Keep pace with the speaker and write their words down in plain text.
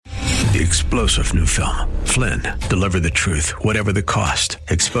the explosive new film, Flynn, deliver the truth, whatever the cost,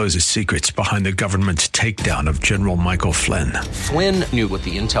 exposes secrets behind the government's takedown of General Michael Flynn. Flynn knew what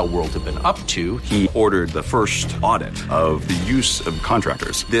the intel world had been up to. He ordered the first audit of the use of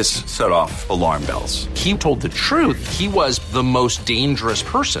contractors. This set off alarm bells. He told the truth. He was the most dangerous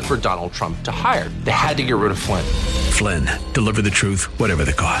person for Donald Trump to hire. They had to get rid of Flynn. Flynn, deliver the truth, whatever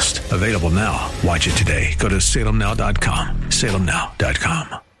the cost. Available now. Watch it today. Go to salemnow.com.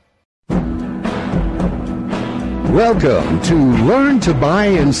 salemnow.com. Welcome to Learn to Buy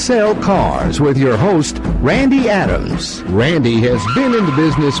and Sell Cars with your host, Randy Adams. Randy has been in the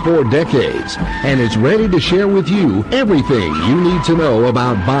business for decades and is ready to share with you everything you need to know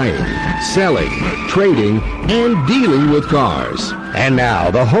about buying, selling, trading, and dealing with cars. And now,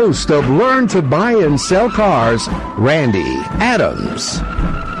 the host of Learn to Buy and Sell Cars, Randy Adams.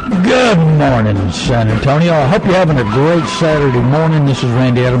 Good morning, San Antonio. I hope you're having a great Saturday morning. This is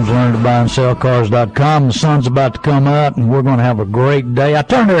Randy Adams, LearnToBuyAndSellCars.com. The sun's about to come out, and we're going to have a great day. I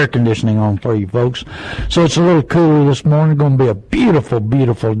turned the air conditioning on for you folks, so it's a little cooler this morning. It's going to be a beautiful,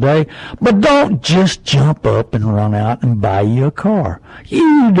 beautiful day. But don't just jump up and run out and buy you a car.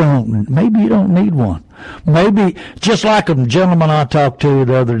 Maybe you don't need one. Maybe, just like a gentleman I talked to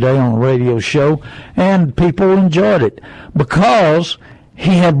the other day on a radio show, and people enjoyed it because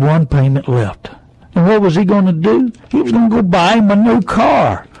he had one payment left. And what was he going to do? He was going to go buy him a new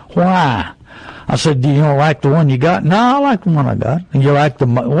car. Why? I said, do you don't like the one you got? No, I like the one I got. And you like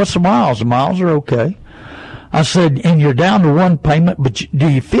what's the miles? The miles are okay. I said, and you're down to one payment, but do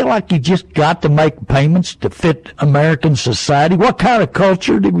you feel like you just got to make payments to fit American society? What kind of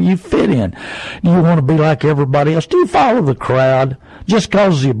culture do you fit in? Do you want to be like everybody else? Do you follow the crowd? Just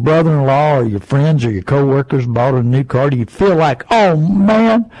because your brother-in-law or your friends or your coworkers bought a new car, do you feel like, oh,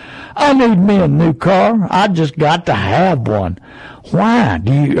 man, I need me a new car. I just got to have one. Why?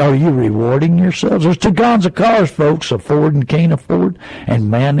 Are you rewarding yourselves? There's two kinds of cars, folks, afford and can't afford. And,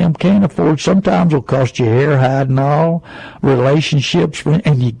 man, them can't afford. Sometimes will cost you hair, hide, and all, relationships,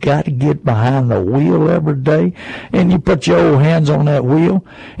 and you got to get behind the wheel every day, and you put your old hands on that wheel.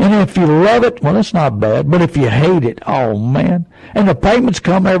 And if you love it, well, it's not bad. But if you hate it, oh, man. And the payments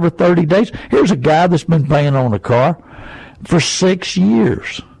come every 30 days. Here's a guy that's been paying on a car for 6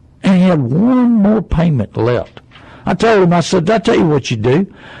 years, and he had one more payment left. I told him, I said, I tell you what you do.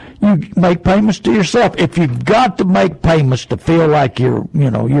 You make payments to yourself. If you've got to make payments to feel like you're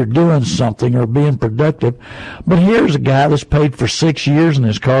doing something or being productive. But here's a guy that's paid for 6 years and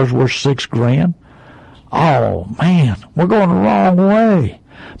his car's worth $6,000. Oh, man, we're going the wrong way.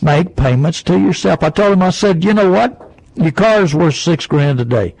 Make payments to yourself. I told him, I said, you know what? Your car is worth $6,000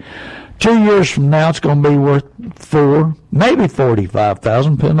 today. 2 years from now, it's going to be worth $4,000, maybe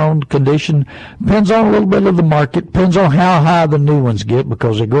 $45,000, depending on the condition. Depends on a little bit of the market. Depends on how high the new ones get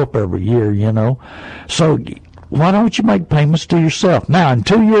because they go up every year, you know. So why don't you make payments to yourself? Now, in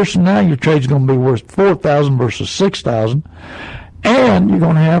 2 years from now, your trade's going to be worth $4,000 versus $6,000, and you're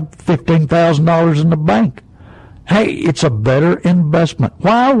going to have $15,000 in the bank. Hey, it's a better investment.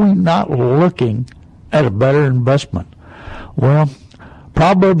 Why are we not looking at a better investment? Well,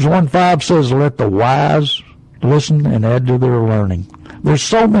 Proverbs 1:5 says, let the wise listen and add to their learning. There's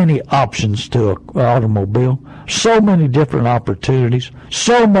so many options to an automobile, so many different opportunities,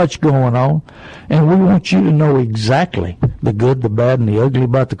 so much going on, and we want you to know exactly the good, the bad, and the ugly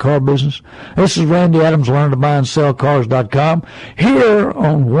about the car business. This is Randy Adams, LearnToBuyAndSellCars.com, here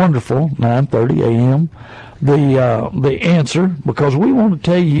on wonderful 9:30 a.m., the answer, because we want to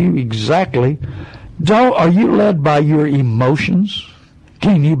tell you exactly, are you led by your emotions?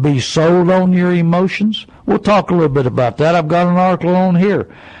 Can you be sold on your emotions? We'll talk a little bit about that. I've got an article on here.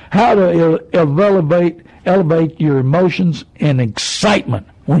 How to elevate your emotions and excitement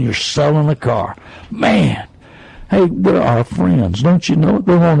when you're selling a car. Man, hey, they're our friends. Don't you know it?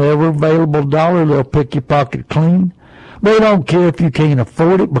 They want every available dollar. They'll pick your pocket clean. They don't care if you can't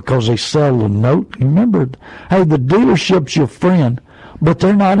afford it because they sell the note. Remember, hey, the dealership's your friend, but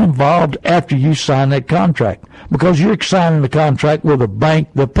they're not involved after you sign that contract. Because you're signing the contract with a bank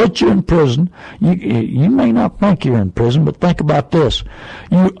that puts you in prison. You may not think you're in prison, but think about this.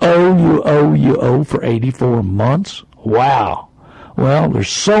 You owe for 84 months. Wow. Well, there's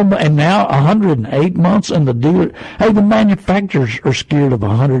so much, and now 108 months, and the manufacturers are scared of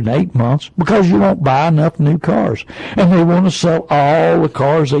 108 months because you won't buy enough new cars. And they want to sell all the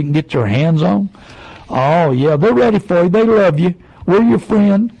cars they can get their hands on. Oh, yeah, they're ready for you. They love you. We're your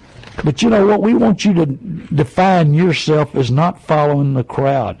friend. But you know what? We want you to define yourself as not following the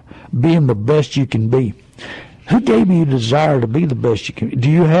crowd, being the best you can be. Who gave you a desire to be the best you can be? Do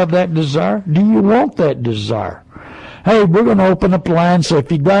you have that desire? Do you want that desire? Hey, we're going to open up the line, so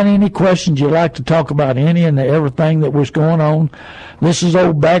if you've got any questions you'd like to talk about any and everything that was going on, this is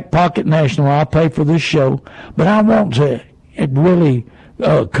old Back Pocket National. I pay for this show, but I want to really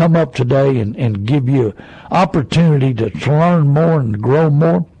come up today and give you opportunity to learn more and grow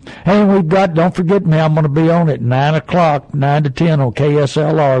more. Hey, we've got, don't forget me, I'm going to be on at 9 o'clock, 9 to 10 on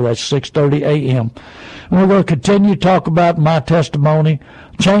KSLR. That's 6:30 a.m. We're going to continue to talk about my testimony,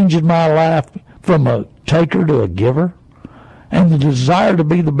 changing my life from a taker to a giver, and the desire to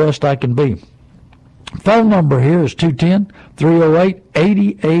be the best I can be. Phone number here is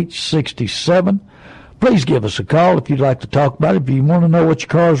 210-308-8867. Please give us a call if you'd like to talk about it. If you want to know what your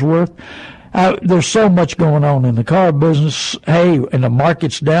car's worth, there's so much going on in the car business. Hey, and the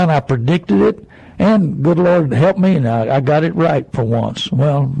market's down. I predicted it, and good Lord help me, and I got it right for once.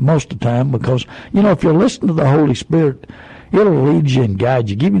 Well, most of the time, because, if you listen to the Holy Spirit, it'll lead you and guide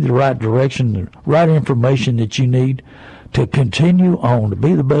you, give you the right direction, the right information that you need to continue on, to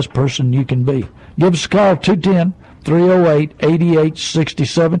be the best person you can be. Give us a call,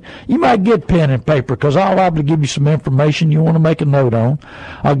 210-308-8867. You might get pen and paper, because I'll have to give you some information you want to make a note on.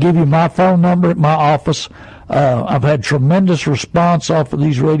 I'll give you my phone number at my office. I've had tremendous response off of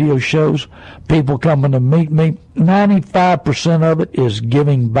these radio shows, people coming to meet me. 95% of it is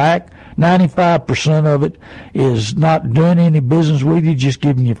giving back. 95% of it is not doing any business with you, just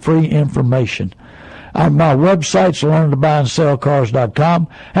giving you free information. My website's learntobuyandSellCars.com.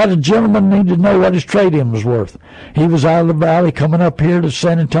 Had a gentleman need to know what his trade-in was worth. He was out of the valley coming up here to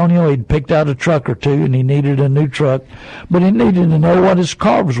San Antonio. He'd picked out a truck or two, and he needed a new truck, but he needed to know what his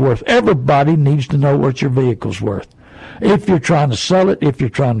car was worth. Everybody needs to know what your vehicle's worth. If you're trying to sell it, if you're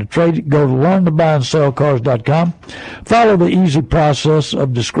trying to trade it, go to LearnToBuyAndSellCars.com. Follow the easy process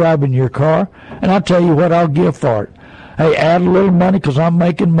of describing your car, and I'll tell you what I'll give for it. Hey, add a little money, because I'm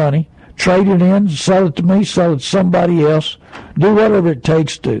making money. Trade it in, sell it to me, sell it to somebody else. Do whatever it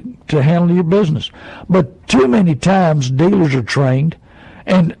takes to handle your business. But too many times dealers are trained,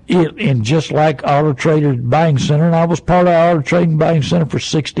 and just like Auto Trader Buying Center, and I was part of Auto Trading Buying Center for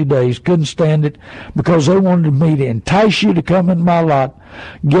 60 days, couldn't stand it, because they wanted me to entice you to come in my lot,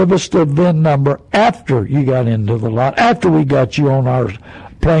 give us the VIN number after you got into the lot, after we got you on our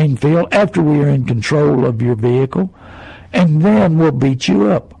playing field, after we are in control of your vehicle, and then we'll beat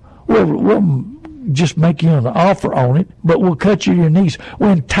you up. We'll just make you an offer on it, but we'll cut you your knees. We'll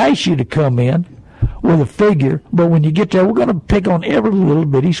entice you to come in with a figure, but when you get there, we're going to pick on every little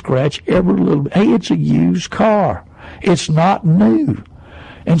bitty scratch, every little bit. Hey, it's a used car. It's not new.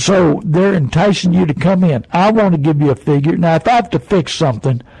 And so they're enticing you to come in. I want to give you a figure. Now, if I have to fix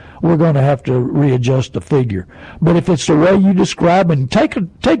something, we're going to have to readjust the figure. But if it's the way you describe, and take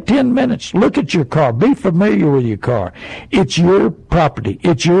 10 minutes, look at your car, be familiar with your car. It's your property,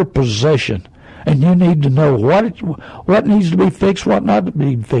 it's your possession, and you need to know what needs to be fixed, what not to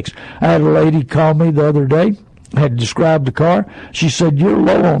be fixed. I had a lady call me the other day, had described the car. She said, "You're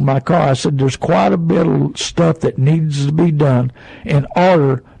low on my car." I said, "There's quite a bit of stuff that needs to be done in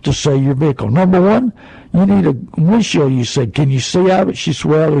order to sell your vehicle. Number one, you need a windshield." You said, "Can you see out of it?" She said,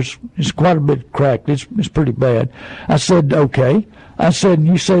 "Well, it's quite a bit cracked. It's pretty bad." I said, "Okay." I said, "And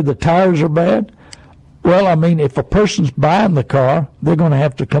you say the tires are bad?" Well, I mean, if a person's buying the car, they're going to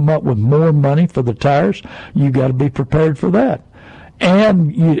have to come up with more money for the tires. You got to be prepared for that.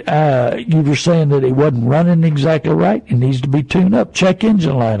 And you were saying that it wasn't running exactly right. It needs to be tuned up. Check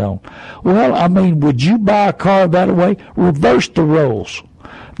engine light on. Well, I mean, would you buy a car that way? Reverse the roles.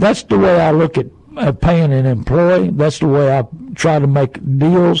 That's the way I look at paying an employee. That's the way I try to make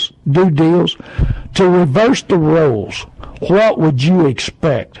deals, do deals. To reverse the roles, what would you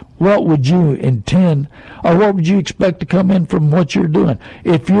expect? What would you intend, or what would you expect to come in from what you're doing?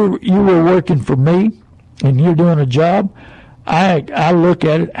 If you were working for me and you're doing a job, I look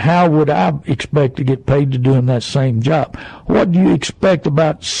at it, how would I expect to get paid to doing that same job? What do you expect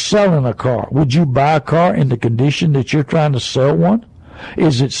about selling a car? Would you buy a car in the condition that you're trying to sell one?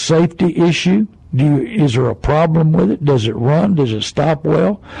 Is it safety issue? Is there a problem with it? Does it run? Does it stop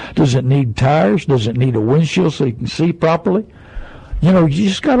well? Does it need tires? Does it need a windshield so you can see properly? You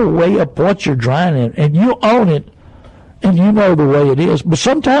just got to weigh up what you're driving, and you own it, and you know the way it is. But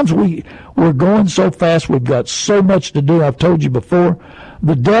sometimes we're going so fast, we've got so much to do. I've told you before,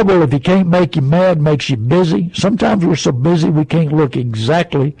 the devil, if he can't make you mad, makes you busy. Sometimes we're so busy we can't look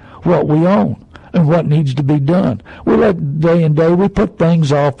exactly what we own and what needs to be done. We let day and day, we put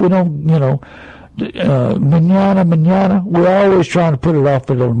things off. We don't, manana. We're always trying to put it off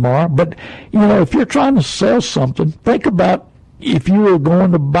until tomorrow. But, if you're trying to sell something, think about if you were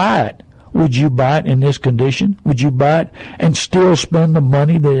going to buy it. Would you buy it in this condition? Would you buy it and still spend the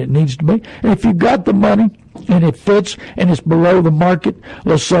money that it needs to be? And if you've got the money, and it fits and it's below the market,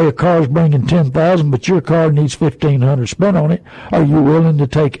 let's say a car's bringing $10,000, but your car needs $1,500 spent on it, are you willing to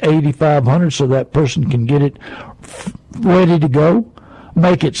take $8,500 so that person can get it ready to go,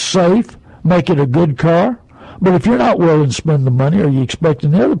 make it safe, make it a good car? But if you're not willing to spend the money, are you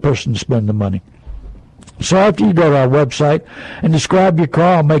expecting the other person to spend the money? So after you go to our website and describe your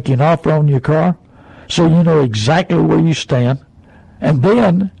car, I'll make you an offer on your car so you know exactly where you stand. And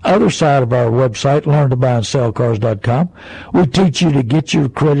then, other side of our website, learntobuyandSellCars.com, we teach you to get your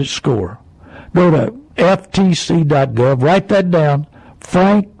credit score. Go to ftc.gov, write that down,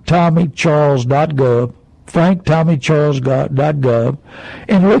 franktommycharles.gov, franktommycharles.gov,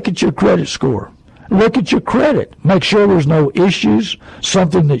 and look at your credit score. Look at your credit. Make sure there's no issues,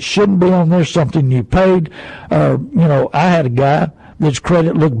 something that shouldn't be on there, something you paid. I had a guy that's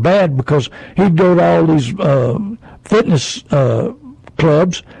credit looked bad because he'd go to all these fitness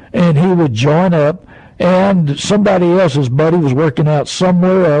clubs, and he would join up, and somebody else's buddy was working out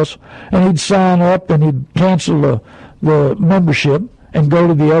somewhere else, and he'd sign up and he'd cancel the membership and go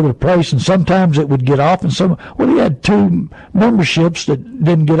to the other place, and sometimes it would get off, and he had 2 memberships that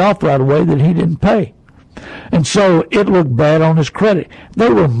didn't get off right away that he didn't pay. And so it looked bad on his credit. They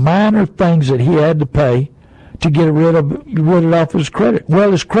were minor things that he had to pay to get rid it off his credit.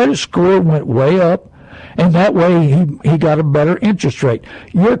 Well, his credit score went way up, and that way he got a better interest rate.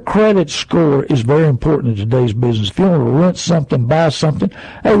 Your credit score is very important in today's business. If you want to rent something, buy something,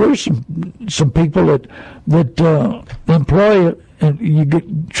 hey, there's some people that the employer,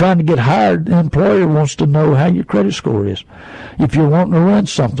 and trying to get hired, the employer wants to know how your credit score is. If you're wanting to rent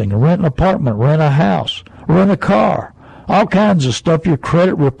something, rent an apartment, rent a house, rent a car, all kinds of stuff, your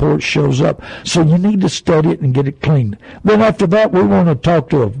credit report shows up. So you need to study it and get it cleaned. Then after that, we want to talk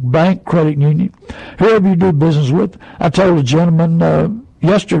to a bank, credit union, whoever you do business with. I told a gentleman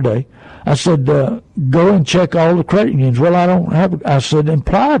yesterday, I said, go and check all the credit unions. Well, I don't have, I said,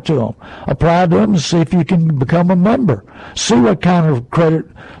 apply to them. Apply to them and see if you can become a member. See what kind of credit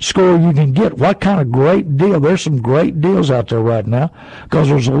score you can get. What kind of great deal. There's some great deals out there right now because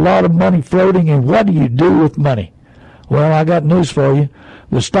there's a lot of money floating. And what do you do with money? Well, I got news for you.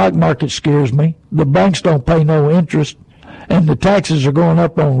 The stock market scares me. The banks don't pay no interest, and the taxes are going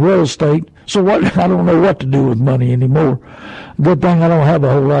up on real estate. So I don't know what to do with money anymore. Good thing I don't have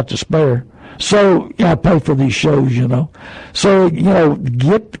a whole lot to spare. So I pay for these shows, So,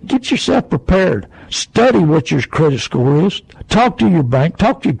 get yourself prepared. Study what your credit score is. Talk to your bank.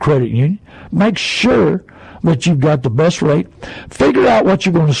 Talk to your credit union. Make sure that you've got the best rate. Figure out what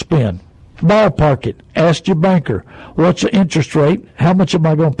you're going to spend. Ballpark it. Ask your banker, what's the interest rate? How much am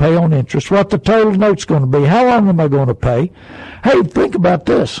I going to pay on interest? What the total note's going to be? How long am I going to pay? Hey, think about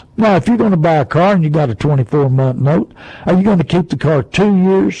this. Now, if you're going to buy a car and you got a 24-month note, are you going to keep the car 2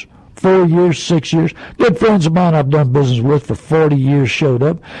 years, 4 years, 6 years? Good friends of mine I've done business with for 40 years showed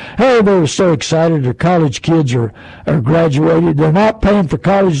up. Hey, they were so excited. Their college kids are graduated. They're not paying for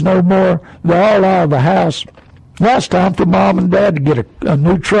college no more. They're all out of the house. Now it's time for mom and dad to get a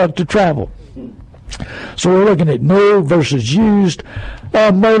new truck to travel. So we're looking at new versus used,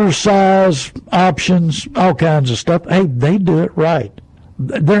 motor size, options, all kinds of stuff. Hey, they do it right.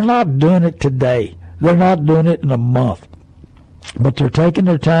 They're not doing it today. They're not doing it in a month. But they're taking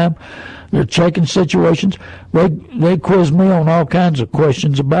their time. They're checking situations. They quiz me on all kinds of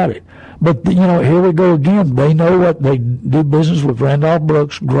questions about it. But, here we go again. They know what they do business with Randolph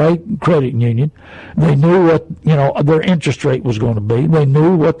Brooks, great credit union. They knew what, their interest rate was going to be. They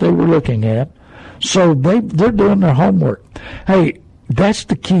knew what they were looking at. So they're doing their homework. Hey, that's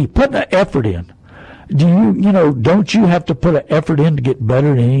the key. Put the effort in. Don't you have to put an effort in to get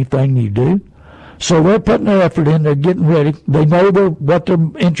better in anything you do? So they're putting their effort in. They're getting ready. They know what their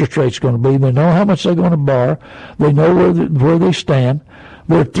interest rate's going to be. They know how much they're going to borrow. They know where they stand.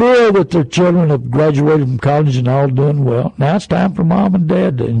 They're thrilled that their children have graduated from college and all doing well. Now it's time for mom and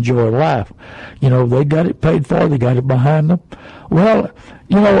dad to enjoy life. They got it paid for. They got it behind them. Well,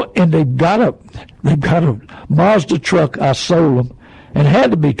 and they've got a Mazda truck. I sold them, and it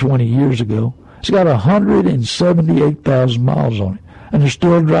had to be 20 years ago. It's got 178,000 miles on it, and they're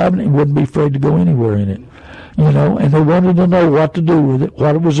still driving it and wouldn't be afraid to go anywhere in it. And they wanted to know what to do with it.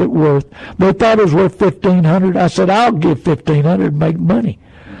 What was it worth? They thought it was worth $1,500. I said, I'll give $1,500 and make money.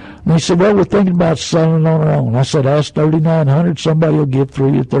 And they said, well, we're thinking about selling it on our own. I said, ask $3,900. Somebody will give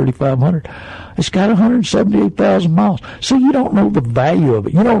 $3,000 to $3,500. It's got 178,000 miles. So you don't know the value of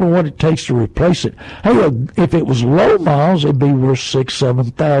it. You don't know what it takes to replace it. Hey, if it was low miles, it'd be worth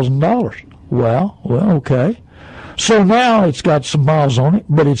 $6,000, $7,000. Well, okay. So now it's got some miles on it,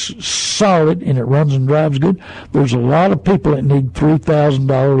 but it's solid and it runs and drives good. There's a lot of people that need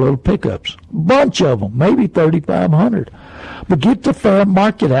 $3,000 little pickups. Bunch of them, maybe 3,500. But get the fair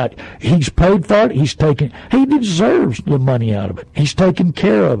market out. He's paid for it. He deserves the money out of it. He's taking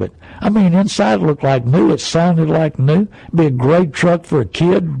care of it. I mean, inside it looked like new. It sounded like new. It'd be a great truck for a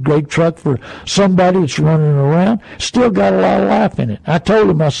kid, great truck for somebody that's running around. Still got a lot of life in it. I told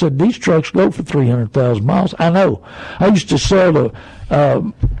him, I said, these trucks go for 300,000 miles. I know. I used to sell to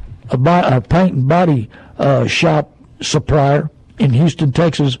a paint and body shop supplier in Houston,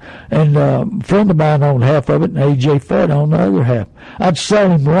 Texas, and a friend of mine owned half of it, and A.J. Ford owned the other half. I'd sell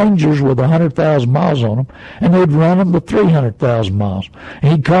him Rangers with 100,000 miles on them, and they'd run them to 300,000 miles.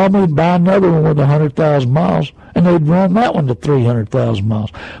 And he'd call me and buy another one with 100,000 miles, and they'd run that one to 300,000 miles.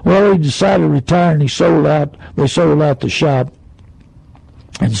 Well, he decided to retire, and they sold out the shop.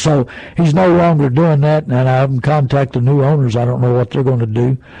 And so he's no longer doing that, and I haven't contacted new owners. I don't know what they're going to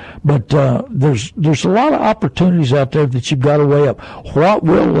do. But there's a lot of opportunities out there that you've got to weigh up. What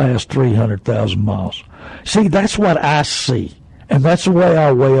will last 300,000 miles? See, that's what I see, and that's the way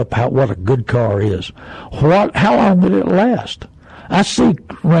I weigh up what a good car is. How long will it last? I see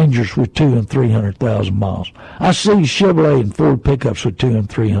Rangers with 200,000 and 300,000 miles. I see Chevrolet and Ford pickups with 200,000 and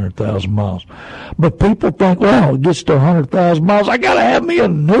 300,000 miles. But people think, well, it gets to 100,000 miles, I got to have me a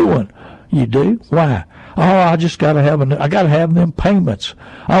new one. You do? Why? Oh, I just got to have I got to have them payments.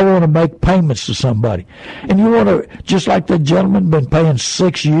 I want to make payments to somebody. And you want to, just like that gentleman been paying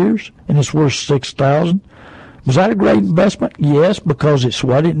 6 years and it's worth $6,000. Was that a great investment? Yes, because it's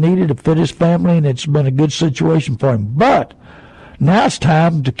what it needed to fit his family, and it's been a good situation for him. But now it's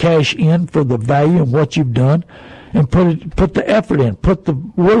time to cash in for the value of what you've done and put the effort in, put the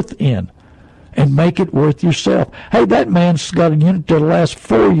worth in, and make it worth yourself. Hey, that man's got a unit that'll last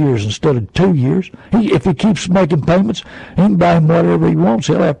 4 years instead of 2 years. If he keeps making payments, he can buy him whatever he wants.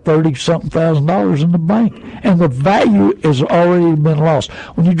 He'll have $30-something thousand in the bank. And the value has already been lost.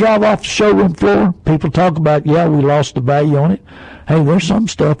 When you drive off the showroom floor, people talk about, yeah, we lost the value on it. Hey, there's some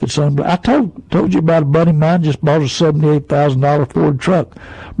stuff that's unbelievable. I told you about a buddy of mine just bought a $78,000 Ford truck.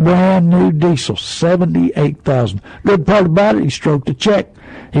 Brand new diesel, $78,000. Good part about it, he stroked a check.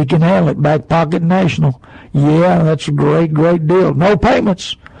 He can handle it, back pocket national. Yeah, that's a great, great deal. No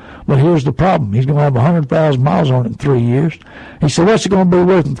payments. But here's the problem. He's going to have 100,000 miles on it in 3 years. He said, what's it going to be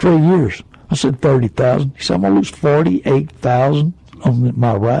worth in 3 years? I said, 30,000. He said, I'm going to lose 48,000 on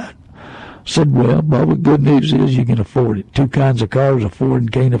my ride. I said, well, Bubba, the good news is you can afford it. Two kinds of cars, afford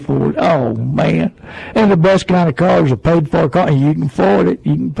and can't afford. Oh, man. And the best kind of car is a paid-for car, and you can afford it.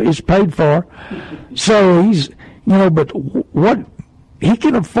 It's paid for. So he's, but what, he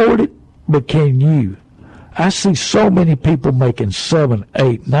can afford it, but can you? I see so many people making $700,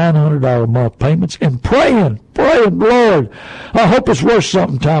 $800, $900 a month payments and praying, Lord, I hope it's worth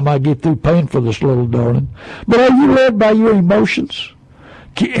something time I get through paying for this little darling. But are you led by your emotions?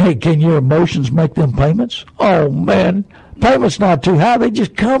 Hey, can your emotions make them payments? Oh, man, payments not too high. They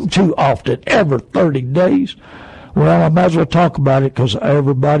just come too often, every 30 days. Well, I might as well talk about it because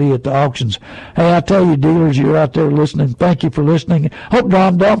everybody at the auctions. Hey, I tell you, dealers, you're out there listening. Thank you for listening. Hope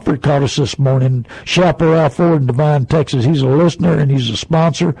Don Dunford caught us this morning. Chaparral Ford in Devine, Texas. He's a listener and he's a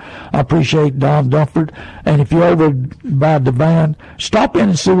sponsor. I appreciate Don Dunford. And if you're over by Devine, stop in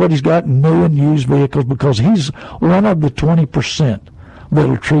and see what he's got in new and used vehicles because he's one of the 20%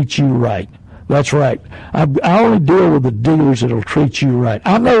 that'll treat you right. That's right. I only deal with the dealers that'll treat you right.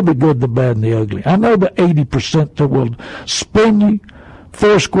 I know the good, the bad, and the ugly. I know the 80% that will spin you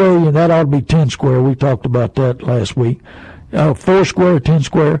 4 square, and that ought to be 10 square. We talked about that last week. 4 square, 10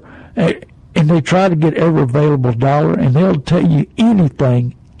 square, and they try to get every available dollar, and they'll tell you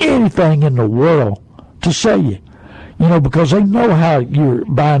anything in the world to sell you. Because they know how you're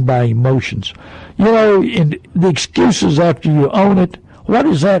buying by emotions. And the excuses after you own it, what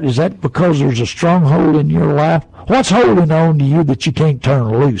is that? Is that because there's a stronghold in your life? What's holding on to you that you can't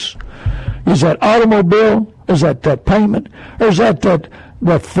turn loose? Is that automobile? Is that payment? Or is that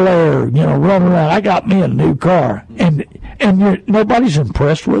flare, running around? I got me a new car. And nobody's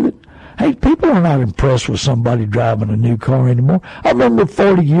impressed with it. Hey, people are not impressed with somebody driving a new car anymore. I remember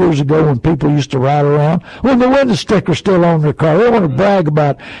 40 years ago when people used to ride around, when the window sticker's still on their car, they want to brag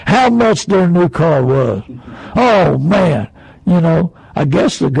about how much their new car was. Oh, man. I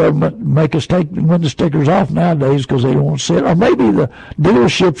guess the government make us take the window stickers off nowadays because they don't want to see it. Or maybe the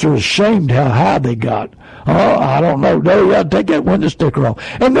dealerships are ashamed how high they got. Oh, I don't know. No, you got to take that window sticker off.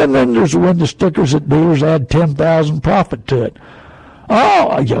 And then there's the window stickers that dealers add 10,000 profit to it.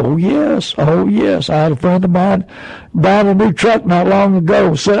 Oh, yes. I had a friend of mine buying a new truck not long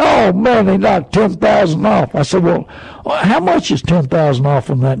ago. Said, oh, man, they knocked $10,000 off. I said, well, how much is $10,000 off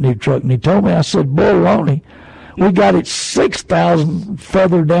on that new truck? And he told me, I said, baloney. We got it $6,000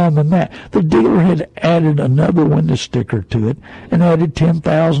 further down than that. The dealer had added another window sticker to it and added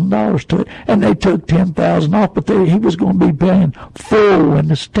 $10,000 to it, and they took $10,000 off, but he was going to be paying full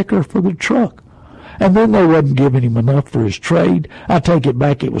window sticker for the truck. And then they wasn't giving him enough for his trade. I take it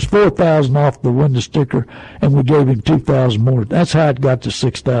back. It was $4,000 off the window sticker, and we gave him $2,000 more. That's how it got to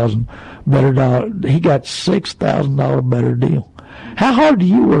 $6,000 better dollar. He got $6,000 better deal. How hard do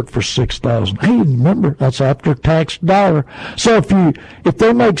you work for $6,000? Hey, remember, that's after tax dollar. So if they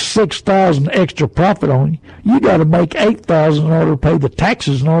make $6,000 extra profit on you, you got to make $8,000 in order to pay the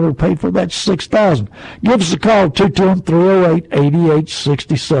taxes in order to pay for that $6,000. Give us a call,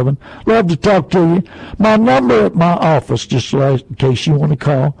 210-308-8867. Love to talk to you. My number at my office, just in case you want to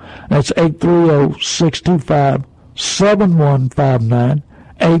call, that's 830-625-7159.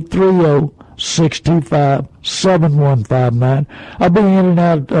 830-625-7159. I'll be in and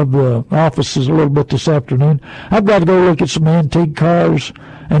out of the offices a little bit this afternoon. I've got to go look at some antique cars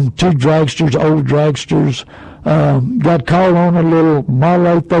and two dragsters, old dragsters. Got called on a little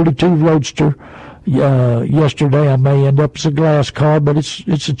Marley 32 Roadster yesterday. I may end up as a glass car, but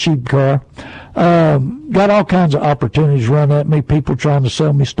it's a cheap car. Got all kinds of opportunities run at me, people trying to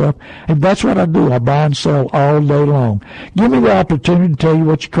sell me stuff. And that's what I do. I buy and sell all day long. Give me the opportunity to tell you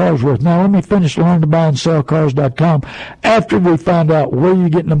what your car's worth. Now, let me finish learntobuyandsellcars.com. After we find out where you're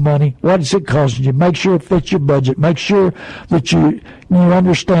getting the money, what is it costing you, make sure it fits your budget, make sure that you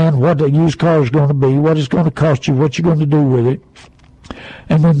understand what a used car is going to be, what it's going to cost you, what you're going to do with it.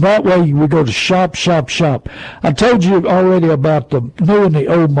 And then that way we go to shop. I told you already about the new and the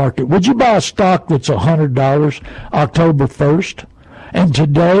old market. Would you buy a stock that's $100 October 1st? And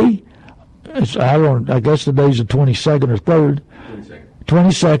today, I guess today's the 22nd or 3rd.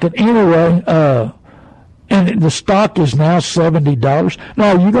 22nd. Anyway, and the stock is now $70.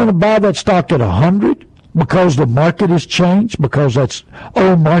 Now, are you going to buy that stock at $100? Because the market has changed, because that's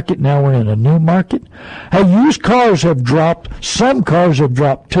old market, now we're in a new market. Hey, used cars have dropped, some cars have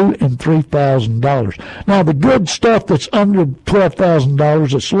dropped $2,000 and $3,000. Now, the good stuff that's under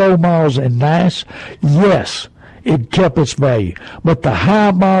 $12,000, it's low miles and nice, yes, it kept its value. But the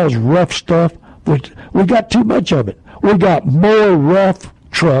high miles, rough stuff, we got too much of it. We got more rough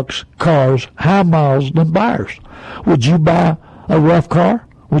trucks, cars, high miles than buyers. Would you buy a rough car?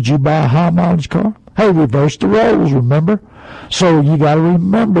 Would you buy a high mileage car? Hey, reverse the roles, remember? So you got to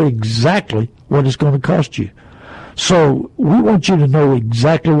remember exactly what it's going to cost you. So we want you to know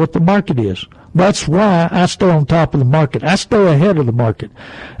exactly what the market is. That's why I stay on top of the market. I stay ahead of the market.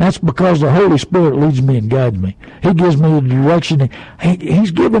 That's because the Holy Spirit leads me and guides me. He gives me the direction.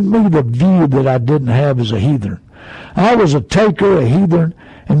 He's given me the view that I didn't have as a heathen. I was a taker, a heathen,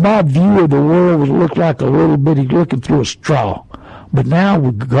 and my view of the world would look like a little bitty looking through a straw. But now,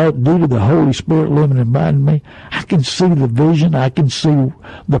 due to the Holy Spirit living in me, I can see the vision. I can see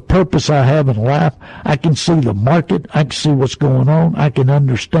the purpose I have in life. I can see the market. I can see what's going on. I can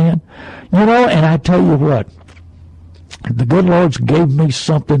understand. And I tell you what, the good Lord's gave me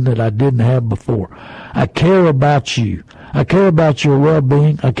something that I didn't have before. I care about you. I care about your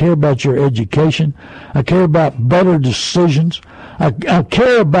well-being. I care about your education. I care about better decisions. I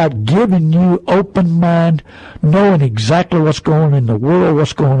care about giving you open mind, knowing exactly what's going on in the world,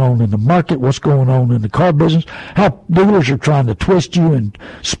 what's going on in the market, what's going on in the car business, how dealers are trying to twist you and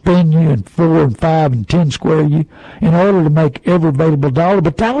spin you and 4 and 5 and 10 square you in order to make every available dollar.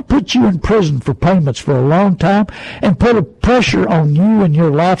 But that'll put you in prison for payments for a long time and put a pressure on you and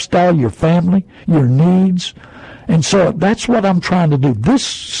your lifestyle, your family, your needs. And so that's what I'm trying to do.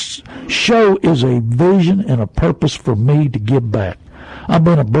 This show is a vision and a purpose for me to give back. I've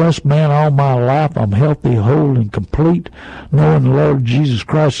been a blessed man all my life. I'm healthy, whole, and complete, knowing the Lord Jesus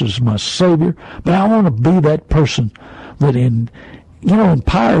Christ is my Savior. But I want to be that person that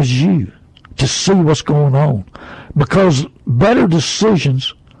empowers you to see what's going on. Because better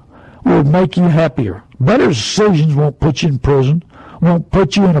decisions will make you happier. Better decisions won't put you in prison. Won't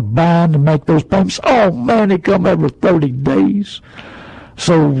put you in a bind to make those payments. Oh, man, they come every 30 days.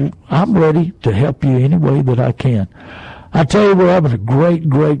 So I'm ready to help you any way that I can. I tell you, we're having a great,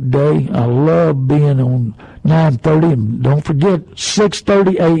 great day. I love being on 9:30, and don't forget,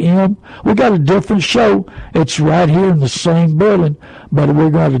 6:30 a.m. We got a different show. It's right here in the same building, but we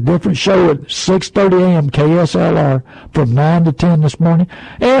got a different show at 6:30 a.m. KSLR from 9 to 10 this morning.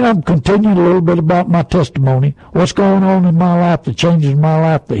 And I'm continuing a little bit about my testimony, what's going on in my life, the changes in my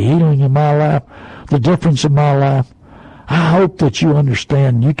life, the healing in my life, the difference in my life. I hope that you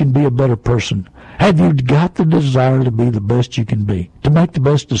understand you can be a better person. Have you got the desire to be the best you can be, to make the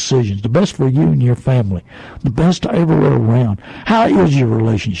best decisions, the best for you and your family, the best everywhere around? How is your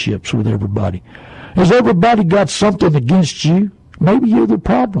relationships with everybody? Has everybody got something against you? Maybe you're the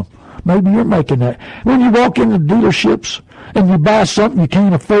problem. Maybe you're making that. When you walk into dealerships and you buy something you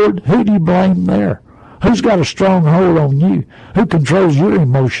can't afford, who do you blame there? Who's got a strong hold on you? Who controls your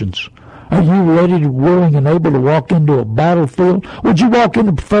emotions? Are you ready, willing, and able to walk into a battlefield? Would you walk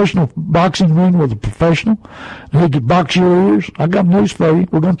into a professional boxing ring with a professional? And he could box your ears? I got news for you.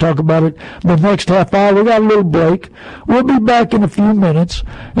 We're going to talk about it the next half hour. We got a little break. We'll be back in a few minutes,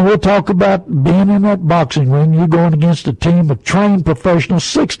 and we'll talk about being in that boxing ring. You're going against a team of trained professionals,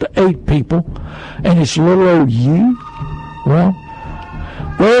 6 to 8 people, and it's little old you. Well,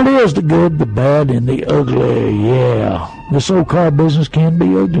 there it is, the good, the bad, and the ugly. Yeah, this old car business can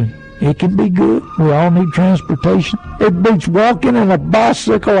be ugly. It can be good. We all need transportation. It beats walking in a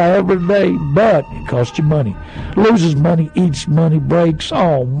bicycle every day, but it costs you money. Loses money, eats money, breaks.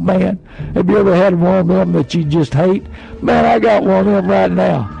 Oh, man. Have you ever had one of them that you just hate? Man, I got one of them right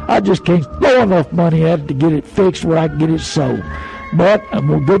now. I just can't throw enough money at it to get it fixed where I can get it sold. But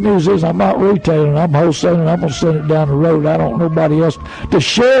the good news is I'm not retailing. I'm wholesaling. I'm going to send it down the road. I don't want nobody else to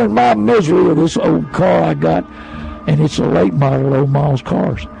share in my misery of this old car I got. And it's a late model, low miles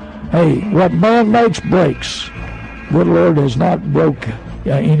cars. Hey, what man makes breaks. Good Lord has not broke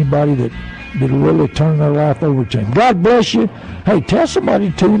anybody that really turned their life over to him. God bless you. Hey, tell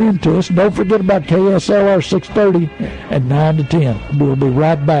somebody to tune in to us. Don't forget about KSLR 630 at 9 to 10. We'll be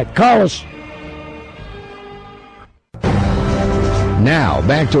right back. Call us. Now,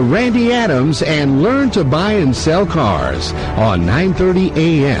 back to Randy Adams and Learn to Buy and Sell Cars on 930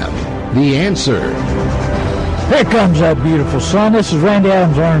 AM. The Answer. Here comes that beautiful sun. This is Randy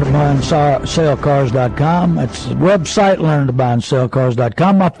Adams, LearnToBuyAndSellCars.com. That's the website,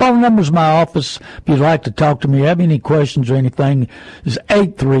 LearnToBuyAndSellCars.com. My phone number is my office. If you'd like to talk to me, have any questions or anything, is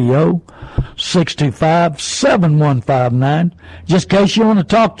 830-625-7159. Just in case you want to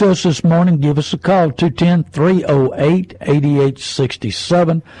talk to us this morning, give us a call,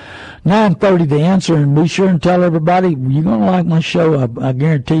 210-308-8867. 9:30 The Answer, and be sure and tell everybody you're going to like my show. I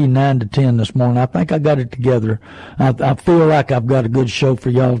guarantee you 9 to 10 this morning. I think I got it together. I feel like I've got a good show for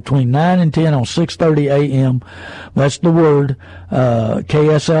y'all between 9 and 10 on 6:30 a.m. That's the word,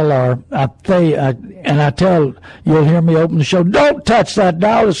 KSLR. I tell you'll hear me open the show. Don't touch that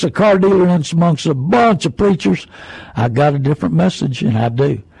dial. It's a car dealer in amongst a bunch of preachers. I got a different message, and I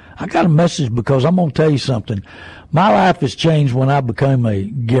do. I got a message because I'm going to tell you something. My life has changed when I became a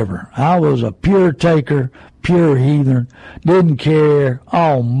giver. I was a pure taker, pure heathen, didn't care.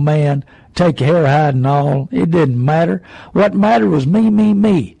 Oh, man, take your hair, hide and all. It didn't matter. What mattered was me, me,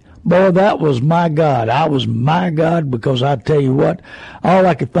 me. Boy, that was my God. I was my God because I tell you what, all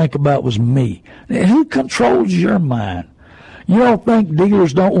I could think about was me. Who controls your mind? You don't think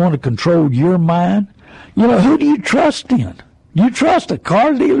dealers don't want to control your mind? You know, who do you trust in? You trust a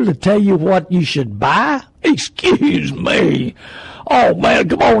car dealer to tell you what you should buy? Excuse me. Oh, man,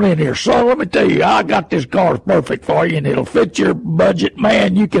 come on in here, son. Let me tell you, I got this car perfect for you, and it'll fit your budget.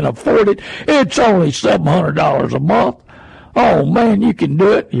 Man, you can afford it. It's only $700 a month. Oh, man, you can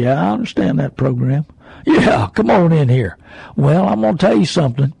do it. Yeah, I understand that program. Yeah, come on in here. Well, I'm going to tell you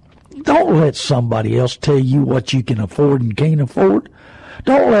something. Don't let somebody else tell you what you can afford and can't afford.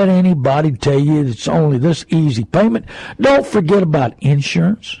 Don't let anybody tell you it's only this easy payment. Don't forget about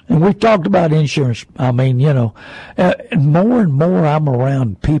insurance. And we've talked about insurance. I mean, you know, more and more I'm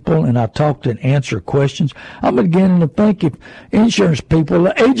around people and I talk and answer questions. I'm beginning to think if insurance people,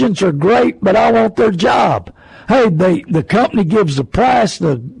 the agents are great, but I want their job. Hey, the company gives the price,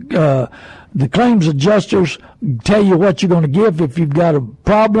 the claims adjusters tell you what you're going to give if you've got a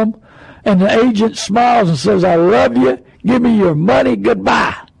problem, and the agent smiles and says, I love you. Give me your money.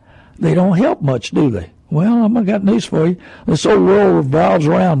 Goodbye. They don't help much, do they? Well, I got news for you. This old world revolves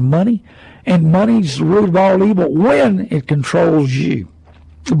around money, and money's the root of all evil when it controls you.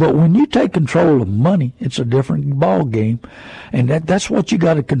 But when you take control of money, it's a different ball game, and that's what you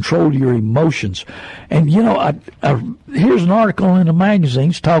got to control your emotions. And you know, here's an article in the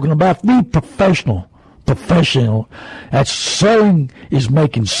magazines talking about the professional. That's selling is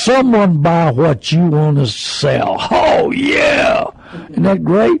making someone buy what you want to sell. Oh, yeah. Isn't that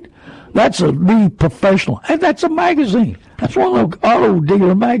great? That's the professional. And that's a magazine. That's one of the auto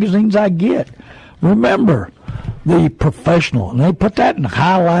dealer magazines I get. Remember, the professional. And they put that in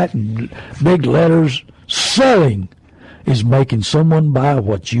highlight and big letters. Selling is making someone buy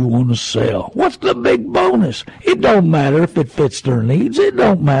what you want to sell. What's the big bonus? It don't matter if it fits their needs. It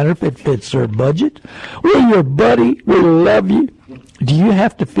don't matter if it fits their budget. We're your buddy. We love you. Do you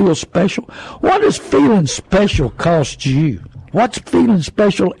have to feel special? What does feeling special cost you? What's feeling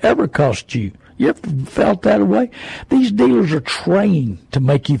special ever cost you? You ever felt that way? These dealers are trained to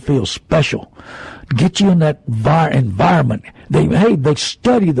make you feel special, get you in that environment. They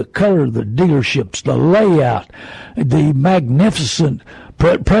study the color of the dealerships, the layout, the magnificent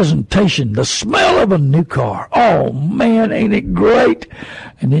presentation, the smell of a new car. Oh, man, ain't it great?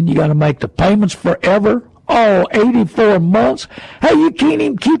 And then you got to make the payments forever. Oh, 84 months. Hey, you can't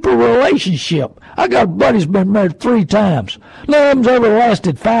even keep a relationship. I got a buddy who's been married 3 times. None of them's ever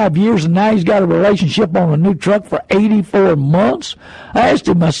lasted 5 years, and now he's got a relationship on a new truck for 84 months. I asked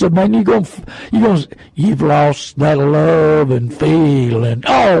him, I said, man, you've lost that love and feeling.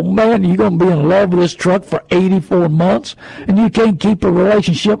 Oh, man, you're going to be in love with this truck for 84 months, and you can't keep a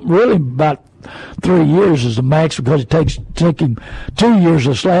relationship really about 3 years is the max, because it took him 2 years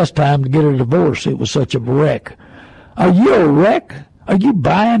this last time to get a divorce. It was such a wreck. Are you a wreck? Are you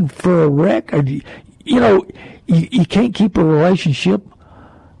buying for a wreck? You can't keep a relationship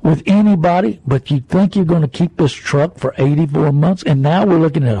with anybody, but you think you're going to keep this truck for 84 months, and now we're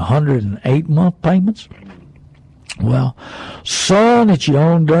looking at 108-month payments? Well, son, it's your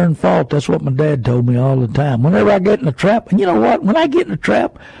own darn fault. That's what my dad told me all the time. Whenever I get in a trap, and you know what? When I get in a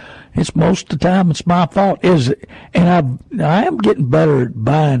trap, it's most of the time it's my fault. And I am getting better at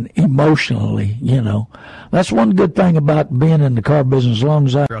buying emotionally, That's one good thing about being in the car business as long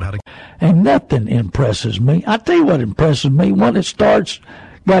as and nothing impresses me. I tell you what impresses me, when it starts,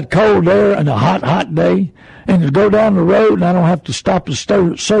 got cold air and a hot day, and to go down the road and I don't have to stop at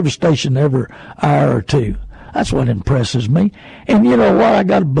the service station every hour or two. That's what impresses me. And you know what? I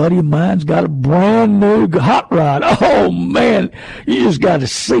got a buddy of mine's got a brand new hot rod. Oh, man, you just got to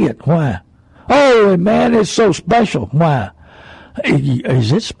see it. Why? Oh, man, it's so special. Why?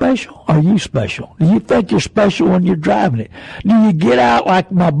 Is it special? Are you special? Do you think you're special when you're driving it? Do you get out like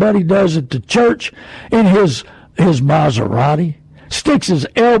my buddy does at the church in his Maserati? Sticks his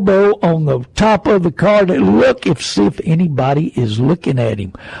elbow on the top of the car to see if anybody is looking at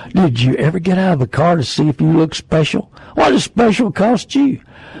him. Did you ever get out of the car to see if you look special? What does special cost you?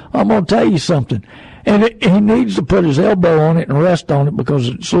 I'm going to tell you something. And he needs to put his elbow on it and rest on it, because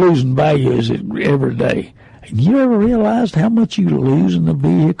it's losing value every day. You ever realized how much you lose in the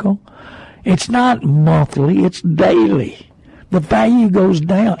vehicle? It's not monthly, it's daily. The value goes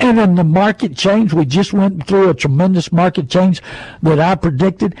down. And in the market change, we just went through a tremendous market change that I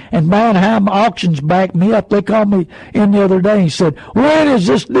predicted. And Manheim Auctions backed me up. They called me in the other day and said, when is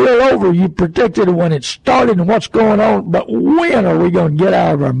this deal over? You predicted it when it started and what's going on, but when are we going to get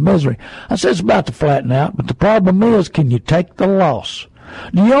out of our misery? I said, it's about to flatten out. But the problem is, can you take the loss?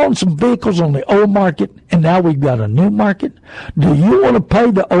 Do you own some vehicles on the old market, and now we've got a new market? Do you want to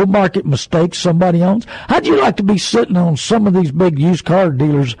pay the old market mistakes somebody owns? How'd you like to be sitting on some of these big used car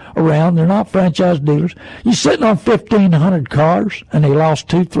dealers around? They're not franchise dealers. You're sitting on 1,500 cars, and they lost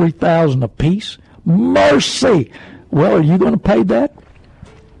 $2,000-3,000 a piece? Mercy! Well, are you going to pay that?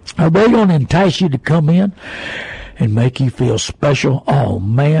 Are they going to entice you to come in and make you feel special? Oh,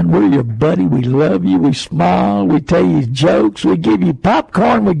 man, we're your buddy. We love you. We smile. We tell you jokes. We give you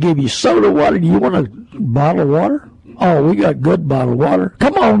popcorn. We give you soda water. Do you want a bottle of water? Oh, we got good bottled water.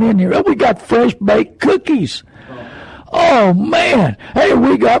 Come on in here. Oh, we got fresh baked cookies. Oh, man. Hey,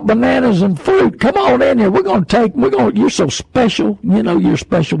 we got bananas and fruit. Come on in here. You're so special. You're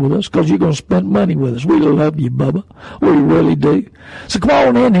special with us because you're going to spend money with us. We love you, Bubba. We really do. So come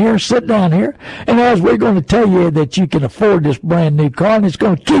on in here, sit down here, and as we're going to tell you that you can afford this brand new car, and it's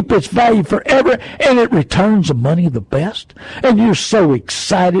going to keep its value forever, and it returns the money the best. And you're so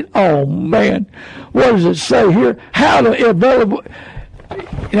excited. Oh, man. What does it say here? How to available.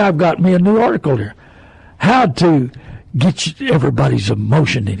 I've got me a new article here. How to get everybody's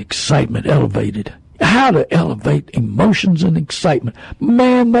emotion and excitement elevated. How to elevate emotions and excitement.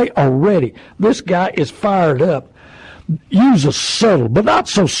 Man, this guy is fired up. Use a subtle, but not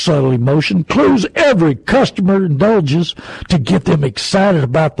so subtle emotion. Clues every customer indulges to get them excited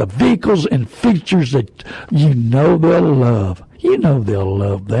about the vehicles and features that they'll love. They'll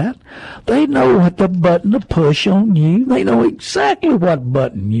love that. They know what the button to push on you. They know exactly what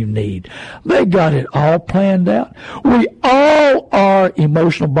button you need. They got it all planned out. We all are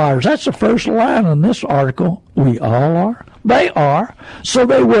emotional buyers. That's the first line in this article. We all are. They are. So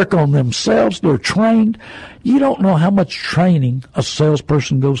they work on themselves. They're trained. You don't know how much training a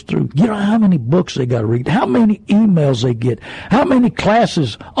salesperson goes through. You know how many books they got to read, how many emails they get, how many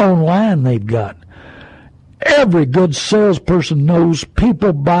classes online they've got. Every good salesperson knows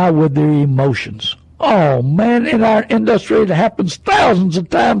people buy with their emotions. Oh, man, in our industry, it happens thousands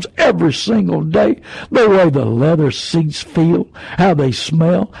of times every single day. The way the leather seats feel, how they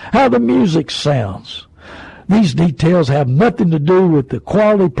smell, how the music sounds. These details have nothing to do with the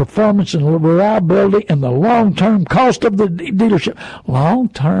quality, performance, and reliability and the long-term cost of the dealership.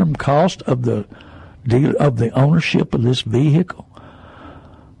 Long-term cost of the ownership of this vehicle.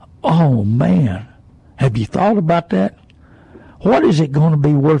 Oh, man. Have you thought about that? What is it going to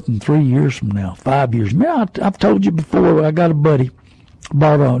be worth in 3 years from now, 5 years? Man, I've told you before, I got a buddy,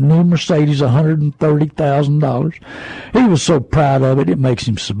 bought a new Mercedes, $130,000. He was so proud of it, it makes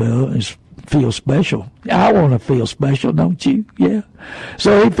him feel special. I want to feel special, don't you? Yeah.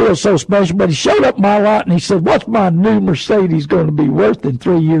 So he feels so special, but he showed up my lot and he said, what's my new Mercedes going to be worth in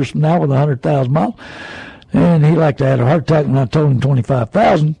 3 years from now with 100,000 miles? And he like to have a heart attack when I told him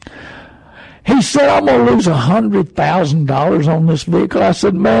 25,000. He said, I'm going to lose $100,000 on this vehicle. I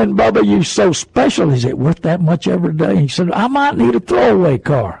said, man, Bubba, you're so special. Is it worth that much every day? He said, I might need a throwaway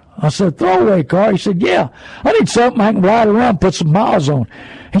car. I said, throwaway car? He said, yeah, I need something I can ride around, put some miles on.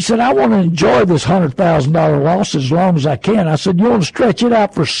 He said, I want to enjoy this $100,000 loss as long as I can. I said, you want to stretch it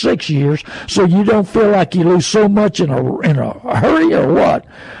out for 6 years so you don't feel like you lose so much in a hurry or what?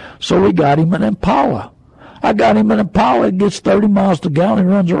 So we got him an Impala. I got him an Impala. It gets 30 miles to gallon.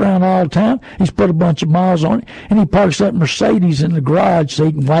 He runs around all the time. He's put a bunch of miles on it, and he parks that Mercedes in the garage so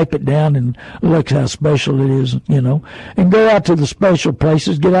he can wipe it down and look how special it is, you know, and go out to the special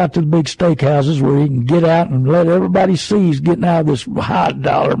places, get out to the big steakhouses where he can get out and let everybody see he's getting out of this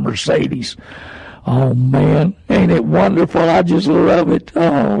high-dollar Mercedes. Oh, man, ain't it wonderful? I just love it.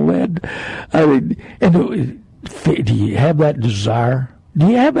 Oh, man. I mean, and do you have that desire? Do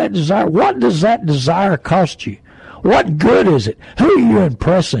you have that desire? What does that desire cost you? What good is it? Who are you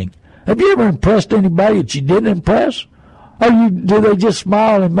impressing? Have you ever impressed anybody that you didn't impress? Or do they just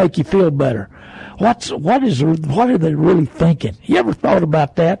smile and make you feel better? What are they really thinking? You ever thought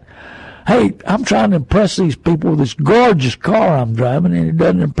about that? Hey, I'm trying to impress these people with this gorgeous car I'm driving, and it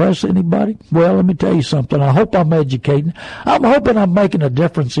doesn't impress anybody. Well, let me tell you something. I hope I'm educating. I'm hoping I'm making a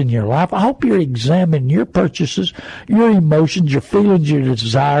difference in your life. I hope you're examining your purchases, your emotions, your feelings, your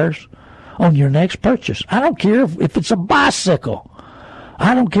desires on your next purchase. I don't care if it's a bicycle.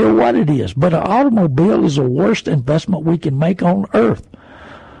 I don't care what it is. But an automobile is the worst investment we can make on earth.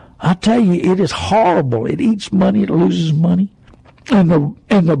 I tell you, it is horrible. It eats money. It loses money.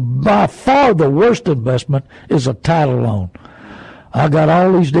 And by far the worst investment is a title loan. I got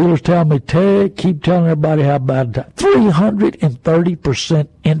all these dealers telling me, keep telling everybody how bad it is. 330%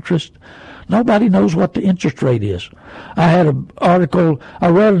 interest. Nobody knows what the interest rate is. I read an article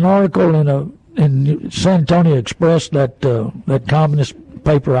in San Antonio Express, that communist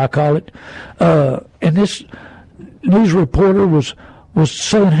paper, I call it, and this news reporter was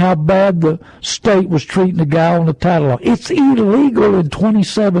saying how bad the state was treating the guy on the title loan. It's illegal in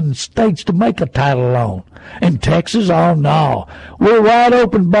 27 states to make a title loan. In Texas, oh no, we're wide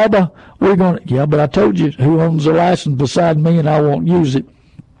open, Bubba. Yeah, but I told you who owns the license beside me, and I won't use it.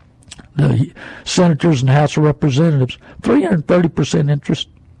 The senators and House of Representatives, 330% interest.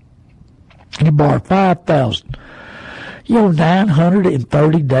 You borrow $5,000.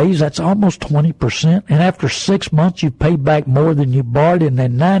 930 days, that's almost 20%. And after 6 months, you pay back more than you borrowed, and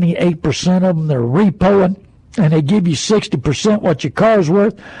then 98% of them, they're repoing, and they give you 60% what your car's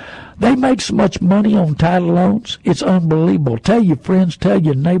worth. They make so much money on title loans. It's unbelievable. Tell your friends, tell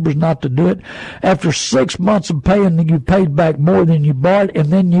your neighbors not to do it. After 6 months of paying, you paid back more than you borrowed,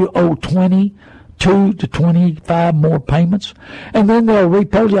 and then you owe 22 to 25 more payments. And then they'll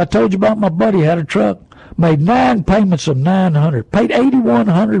repo you. I told you about my buddy had a truck. Made 9 payments of $900, paid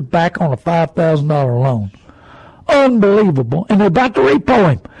 $8,100 back on a $5,000 loan. Unbelievable. And they're about to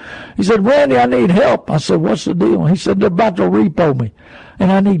repo him. He said, Randy, I need help. I said, what's the deal? He said, they're about to repo me,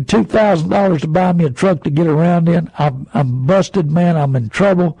 and I need $2,000 to buy me a truck to get around in. I'm busted, man. I'm in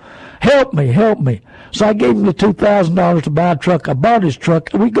trouble. Help me, help me. So I gave him the $2,000 to buy a truck. I bought his truck.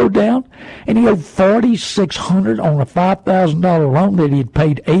 We go down, and he owed $4,600 on a $5,000 loan that he had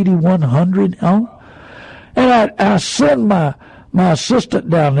paid $8,100 on. And I send my assistant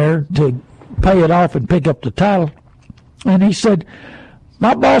down there to pay it off and pick up the title. And he said,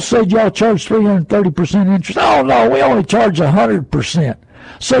 my boss said y'all charge 330% interest. Oh, no, we only charge 100%.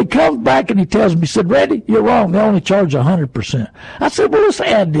 So he comes back and he tells me, he said, Randy, you're wrong. They only charge 100%. I said, well, let's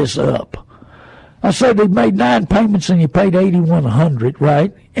add this up. I said, they made 9 payments and he paid $8,100,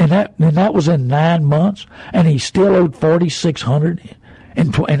 right? And that was in 9 months. And he still owed $4,600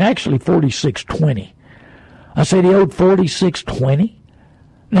 and actually $4,620. I said he owed $4,620.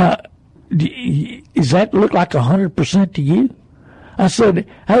 Now, Does that look like 100% to you? I said,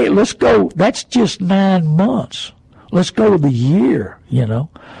 hey, let's go. That's just 9 months. Let's go the year,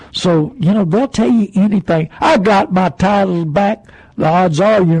 So, they'll tell you anything. I got my title back. The odds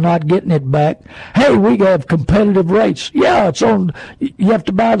are you're not getting it back. Hey, we have competitive rates. Yeah, it's on. You have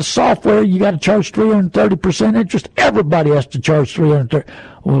to buy the software. You got to charge 330% interest. Everybody has to charge 330%.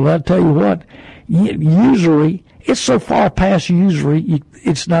 Well, I'll tell you what. Usury, it's so far past usury,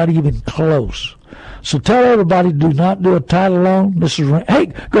 it's not even close. So tell everybody, do not do a title loan. Hey,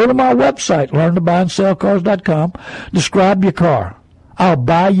 go to my website, learntobuyandSellCars.com. Describe your car. I'll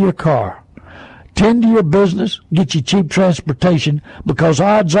buy your car. Tend to your business, get you cheap transportation, because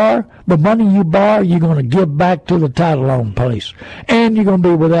odds are the money you borrow, you're going to give back to the title loan place. And you're going to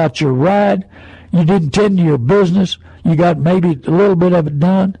be without your ride. You didn't tend to your business. You got maybe a little bit of it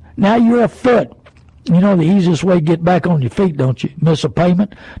done. Now you're afoot. You know the easiest way to get back on your feet, don't you? Miss a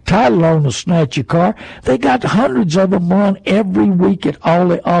payment. Title loan will snatch your car. They got hundreds of them run every week at all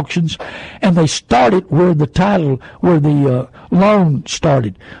the auctions, and they started where the loan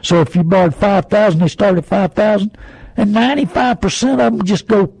started. So if you borrowed $5,000, they start at $5,000, and 95% of them just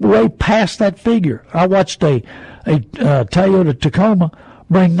go way past that figure. I watched a Toyota Tacoma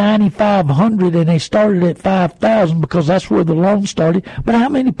bring 9,500, and they started at 5,000 because that's where the loan started. But how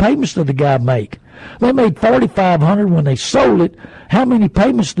many payments did the guy make? They made 4,500 when they sold it. How many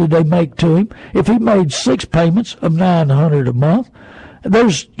payments did they make to him? If he made 6 payments of $900 a month,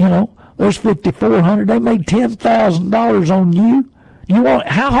 there's 5,400. They made $10,000 on you.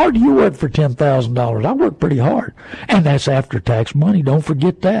 How hard do you work for $10,000? I work pretty hard, and that's after tax money. Don't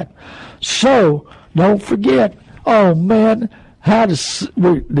forget that. So don't forget. Oh man,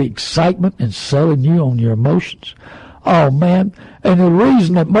 the excitement in selling you on your emotions. Oh, man. And the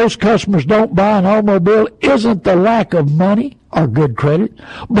reason that most customers don't buy an automobile isn't the lack of money or good credit,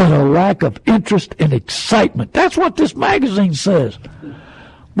 but a lack of interest and excitement. That's what this magazine says.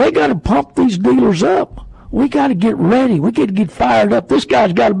 They got to pump these dealers up. We got to get ready. We got to get fired up. This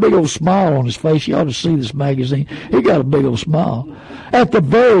guy's got a big old smile on his face. You ought to see this magazine. He got a big old smile. At the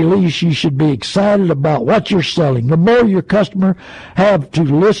very least, you should be excited about what you're selling. The more your customer have to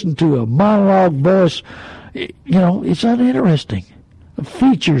listen to a monologue voice, it's uninteresting. The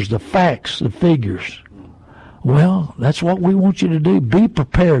features, the facts, the figures. Well, that's what we want you to do. Be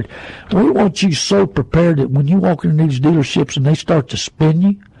prepared. We want you so prepared that when you walk into these dealerships and they start to spin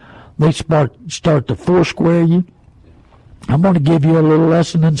you, they start to foursquare you. I'm going to give you a little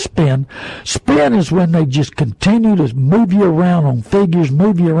lesson in spin. Spin is when they just continue to move you around on figures,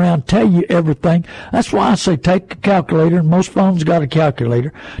 move you around, tell you everything. That's why I say take a calculator, and most phones got a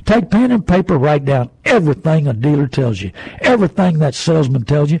calculator. Take pen and paper, write down everything a dealer tells you, everything that salesman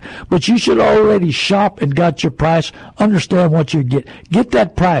tells you. But you should already shop and got your price, understand what you get. Get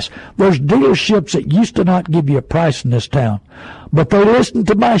that price. There's dealerships that used to not give you a price in this town, but they listen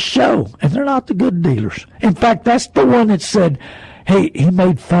to my show, and they're not the good dealers. In fact, that's the one that said, hey, he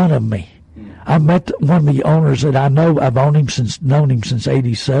made fun of me. I met one of the owners that I know. I've known him since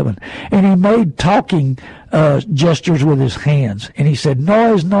 '87, and he made talking gestures with his hands. And he said,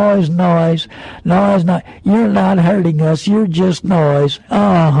 "Noise, noise, noise, noise, noise. You're not hurting us. You're just noise."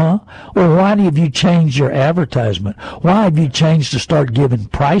 Well, why have you changed your advertisement? Why have you changed to start giving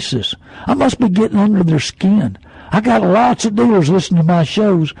prices? I must be getting under their skin. I got lots of dealers listening to my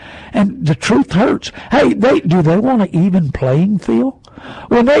shows, and the truth hurts. Hey, do they want an even playing field?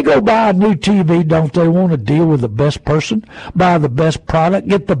 When they go buy a new TV, don't they want to deal with the best person, buy the best product,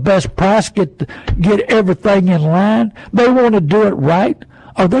 get the best price, get everything in line? They want to do it right.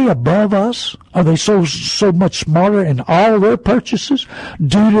 Are they above us? Are they so much smarter in all their purchases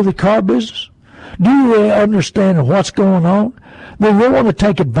due to the car business? Do they understand what's going on? They want to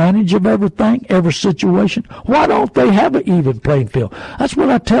take advantage of everything, every situation. Why don't they have an even playing field? That's what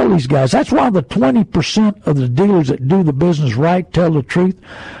I tell these guys. That's why the 20% of the dealers that do the business right, tell the truth,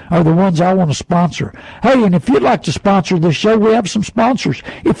 are the ones I want to sponsor. Hey, and if you'd like to sponsor this show, we have some sponsors.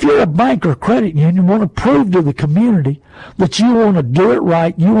 If you're a bank or credit union, want to prove to the community that you want to do it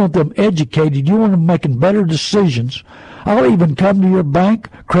right, you want them educated, you want them making better decisions, I'll even come to your bank,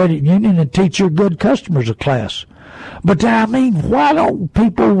 credit union, and teach your good customers a class. But I mean, why don't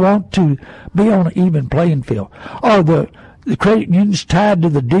people want to be on an even playing field? Are the credit unions tied to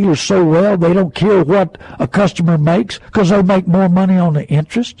the dealers so well they don't care what a customer makes because they make more money on the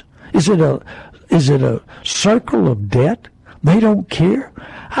interest? Is it a circle of debt? They don't care.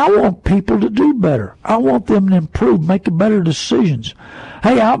 I want people to do better. I want them to improve, make better decisions.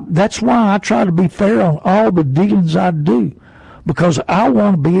 Hey, that's why I try to be fair on all the dealings I do. because I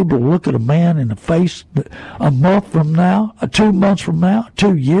want to be able to look at a man in the face a month from now, 2 months from now,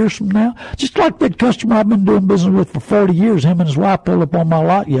 2 years from now. Just like that customer I've been doing business with for 40 years, him and his wife pulled up on my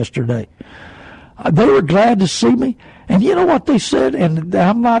lot yesterday. They were glad to see me. And you know what they said? And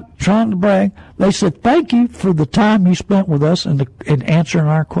I'm not trying to brag. They said, thank you for the time you spent with us in answering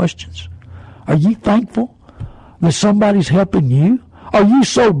our questions. Are you thankful that somebody's helping you? Are you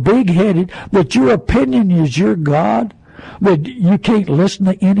so big-headed that your opinion is your God, that you can't listen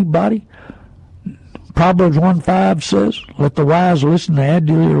to anybody? Proverbs 1:5 says, let the wise listen to add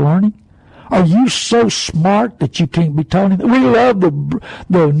to their learning. Are you so smart that you can't be taught anything? We love the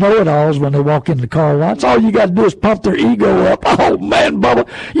know-it-alls when they walk in the car lots. All you got to do is pump their ego up. Oh, man, Bubba,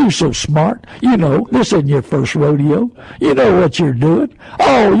 you're so smart. You know, this isn't your first rodeo. You know what you're doing.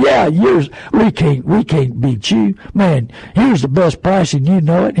 Oh, yeah, we can't beat you. Man, here's the best pricing, you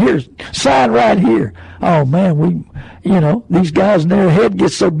know it. Here's, sign right here. Oh, man, these guys in their head get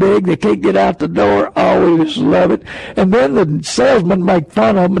so big they can't get out the door. Oh, we just love it. And then the salesmen make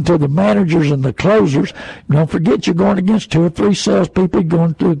fun of them until the managers and the closers. Don't forget you're going against 2 or 3 salespeople. You're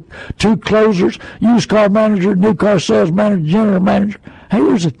going to 2 closers, used car manager, new car sales manager, general manager. Hey,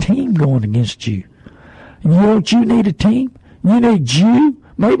 there's a team going against you. And you need a team? You need you,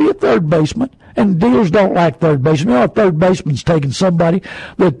 maybe a third baseman. And dealers don't like third baseman. You know, a third baseman's taking somebody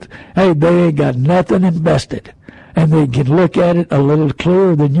that, hey, they ain't got nothing invested. And they can look at it a little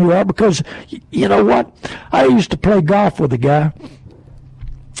clearer than you are, because you know what? I used to play golf with a guy,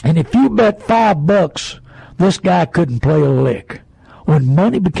 and if you bet $5, this guy couldn't play a lick. When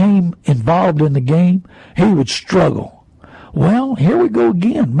money became involved in the game, he would struggle. Well, here we go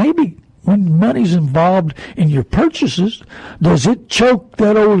again. Maybe when money's involved in your purchases, does it choke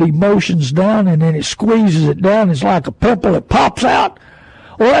that old emotions down, and then it squeezes it down? It's like a pimple that pops out.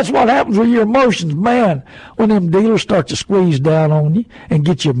 Well, that's what happens with your emotions, man. When them dealers start to squeeze down on you and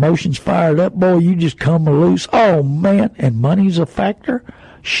get your emotions fired up, boy, you just come loose. Oh, man, and money's a factor?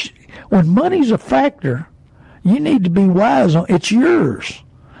 When money's a factor, you need to be wise on it's yours.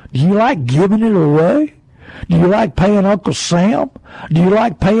 Do you like giving it away? Do you like paying Uncle Sam? Do you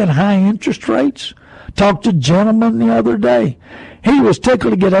like paying high interest rates? Talked to a gentleman the other day. He was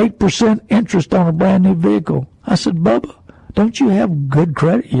tickled to get 8% interest on a brand new vehicle. I said, Bubba, don't you have good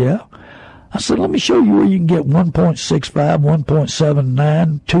credit? Yeah. I said, let me show you where you can get 1.65,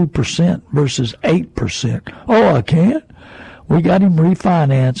 1.79, 2% versus 8%. Oh, I can? We got him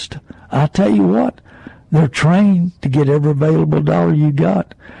refinanced. I tell you what, they're trained to get every available dollar you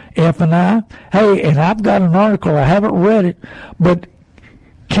got. F&I. Hey, and I've got an article. I haven't read it, but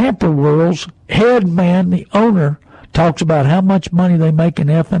Camper World's head man, the owner, talks about how much money they make in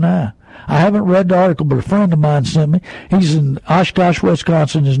F&I. I haven't read the article, but a friend of mine sent me. He's in Oshkosh,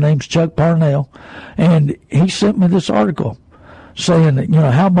 Wisconsin. His name's Chuck Parnell. And he sent me this article saying that,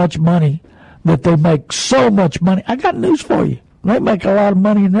 how much money, that they make so much money. I got news for you. They make a lot of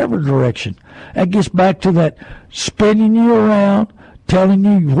money in every direction. That gets back to that spinning you around, telling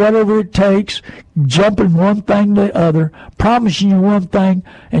you whatever it takes, jumping one thing to the other, promising you one thing,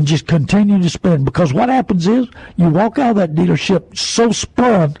 and just continue to spin. Because what happens is you walk out of that dealership so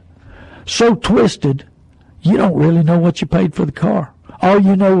spun, so twisted, you don't really know what you paid for the car. All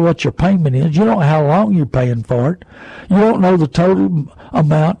you know what your payment is. You don't know how long you're paying for it. You don't know the total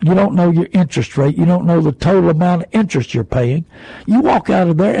amount. You don't know your interest rate. You don't know the total amount of interest you're paying. You walk out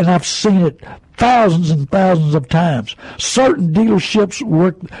of there, and I've seen it thousands and thousands of times. Certain dealerships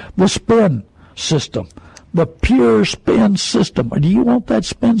work the spin system, the pure spin system. Do you want that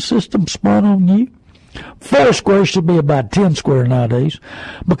spin system spun on you? 4 square should be about 10 square nowadays,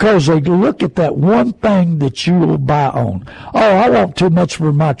 because they look at that one thing that you will buy on. Oh, I want too much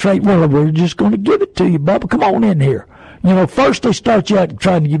for my trade. Well, we're just going to give it to you, Bubba. Come on in here. First they start you out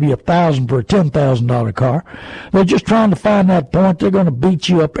trying to give you $1,000 for a $10,000 car. They're just trying to find that point. They're going to beat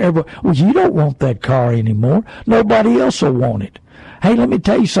you up well, you don't want that car anymore. Nobody else will want it. Hey, let me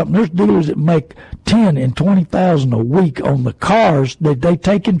tell you something. There's dealers that make $10,000 and $20,000 a week on the cars that they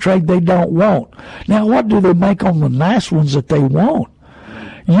take in trade they don't want. Now, what do they make on the nice ones that they want?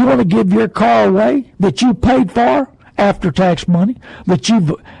 You want to give your car away that you paid for after tax money, that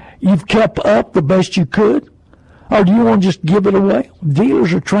you've kept up the best you could? Or do you want to just give it away?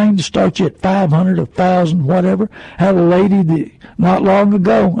 Dealers are trained to start you at $500, $1,000, whatever. Had a lady that not long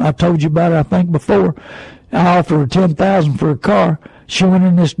ago, I told you about it, I think before, I offered her $10,000 for a car. She went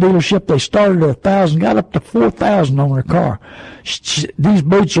in this dealership. They started at $1,000, got up to $4,000 on her car. These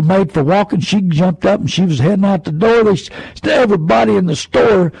boots are made for walking. She jumped up and she was heading out the door. Everybody in the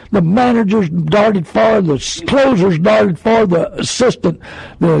store, the managers darted for, the closers darted for, the assistant,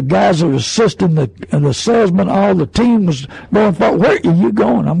 the guys that were assisting the salesman, all the team was going for. Where are you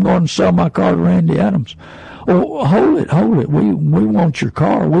going? I'm going to sell my car to Randy Adams. Oh, hold it. We want your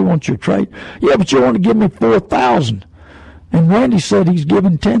car. We want your trade. Yeah, but you want to give me $4,000. And Randy said he's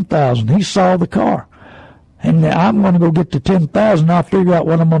giving $10,000. He saw the car. And I'm going to go get the $10,000. I'll figure out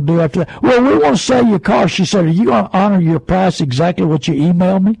what I'm going to do after that. Well, we want to sell your car. She said, are you going to honor your price exactly what you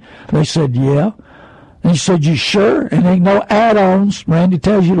emailed me? They said, yeah. And he said, you sure? And ain't no add-ons. Randy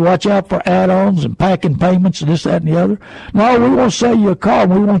tells you to watch out for add-ons and packing payments and this, that, and the other. No, we want to sell you a car.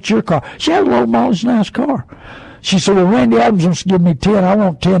 We want your car. She had a low mileage, nice car. She said, well, Randy Adams wants to give me 10. I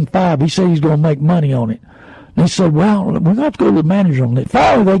want 10.5. He said he's going to make money on it. And he said, well, we're going to have to go to the manager on it.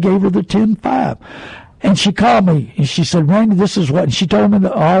 Finally, they gave her the 10.5. And she called me, and she said, Randy, this is what, and she told me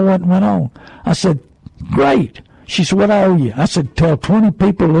that all went on. I said, great. She said, what I owe you? I said, tell 20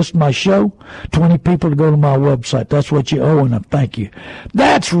 people to listen to my show, 20 people to go to my website. That's what you owe, and I thank you.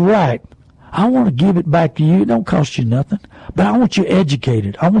 That's right. I want to give it back to you. It don't cost you nothing. But I want you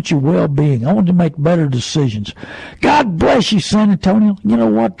educated. I want your well-being. I want you to make better decisions. God bless you, San Antonio. You know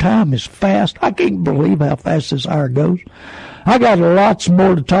what? Time is fast. I can't believe how fast this hour goes. I got lots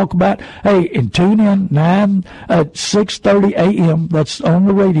more to talk about. Hey, and tune in 6:30 a.m. That's on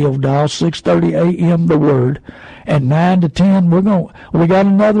the radio dial, 6:30 a.m. The Word. At 9 to 10, we got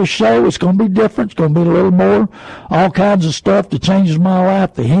another show. It's going to be different. It's going to be a little more, all kinds of stuff that changes my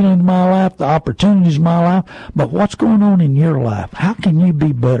life, the healing of my life, the opportunities of my life. But what's going on in your life? How can you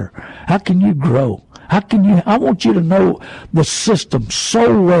be better? How can you grow? I want you to know the system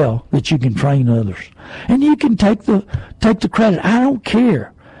so well that you can train others. And you can take the credit. I don't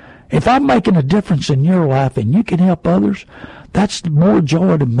care. If I'm making a difference in your life and you can help others, that's more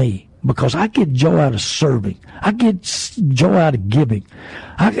joy to me, because I get joy out of serving. I get joy out of giving.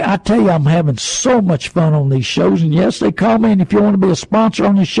 I tell you, I'm having so much fun on these shows. And yes, they call me, and if you want to be a sponsor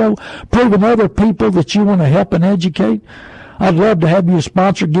on this show, proving other people that you want to help and educate, I'd love to have you a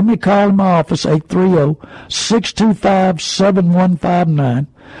sponsor. Give me a call in my office, 830-625-7159.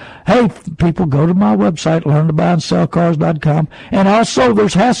 Hey, people, go to my website, learntobuyandSellCars.com. And also,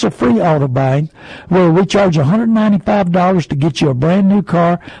 there's hassle-free auto buying, where we charge $195 to get you a brand-new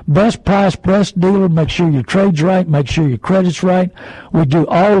car, best price, best dealer, make sure your trade's right, make sure your credit's right. We do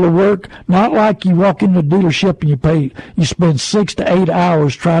all the work, not like you walk into a dealership and you spend 6 to 8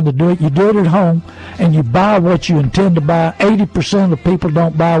 hours trying to do it. You do it at home, and you buy what you intend to buy. 80% of the people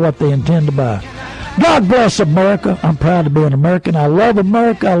don't buy what they intend to buy. God bless America. I'm proud to be an American. I love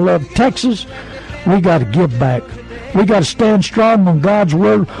America. I love Texas. We got to give back. We got to stand strong on God's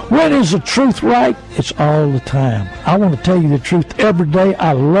word. When is the truth right? It's all the time. I want to tell you the truth every day.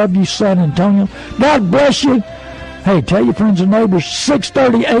 I love you, San Antonio. God bless you. Hey, tell your friends and neighbors,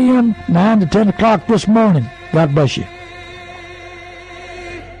 6:30 a.m., 9 to 10 o'clock this morning. God bless you.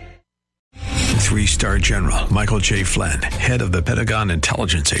 3-star General Michael J. Flynn, head of the Pentagon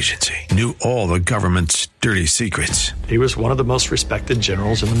Intelligence Agency, knew all the government's dirty secrets. He was one of the most respected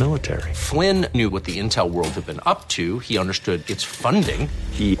generals in the military. Flynn knew what the intel world had been up to. He understood its funding.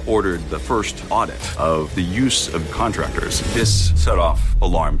 He ordered the first audit of the use of contractors. This set off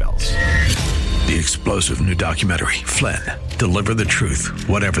alarm bells. The explosive new documentary, Flynn, Deliver the Truth,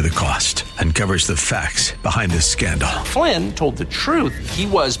 Whatever the Cost, uncovers the facts behind this scandal. Flynn told the truth. He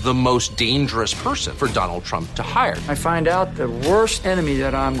was the most dangerous person for Donald Trump to hire. I find out the worst enemy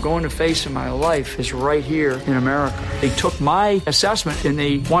that I'm going to face in my life is right here in America. They took my assessment and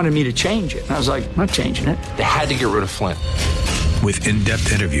they wanted me to change it. And I was like, I'm not changing it. They had to get rid of Flynn. With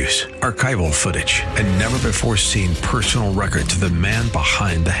in-depth interviews, archival footage, and never-before-seen personal records of the man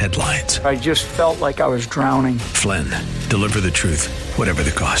behind the headlines. I just felt like I was drowning. Flynn, Deliver the Truth, Whatever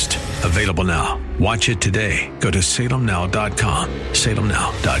the Cost. Available now. Watch it today. Go to salemnow.com.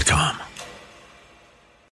 salemnow.com.